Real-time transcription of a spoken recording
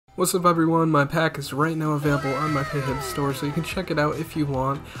What's up everyone, my pack is right now available on my PayHib store, so you can check it out if you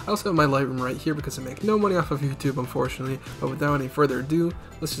want. I also have my Lightroom right here because I make no money off of YouTube unfortunately, but without any further ado,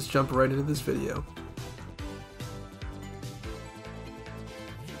 let's just jump right into this video.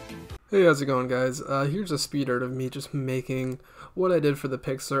 Hey, how's it going guys? Here's a speed art of me just making what I did for the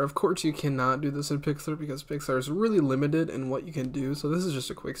Pixlr. Of course you cannot do this in Pixlr because Pixlr is really limited in what you can do, so this is just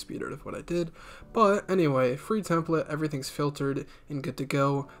a quick speed art of what I did. But anyway, free template, everything's filtered and good to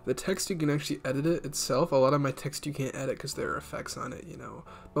go. The text you can actually edit it itself. A lot of my text you can't edit because there are effects on it, you know.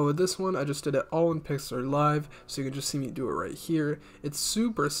 But with this one, I just did it all in Pixlr Live, so you can just see me do it right here. It's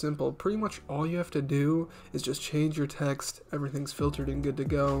super simple. Pretty much all you have to do is just change your text. Everything's filtered and good to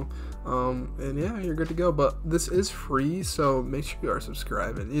go. And yeah, you're good to go. But this is free, so make sure you are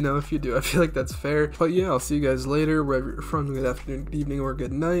subscribing. You know, if you do, I feel like that's fair. But yeah, I'll see you guys later, wherever you're from. Good afternoon, good evening, or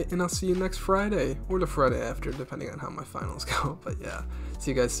good night. And I'll see you next Friday, or the Friday after, depending on how my finals go. But yeah,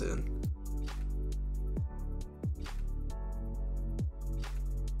 see you guys soon.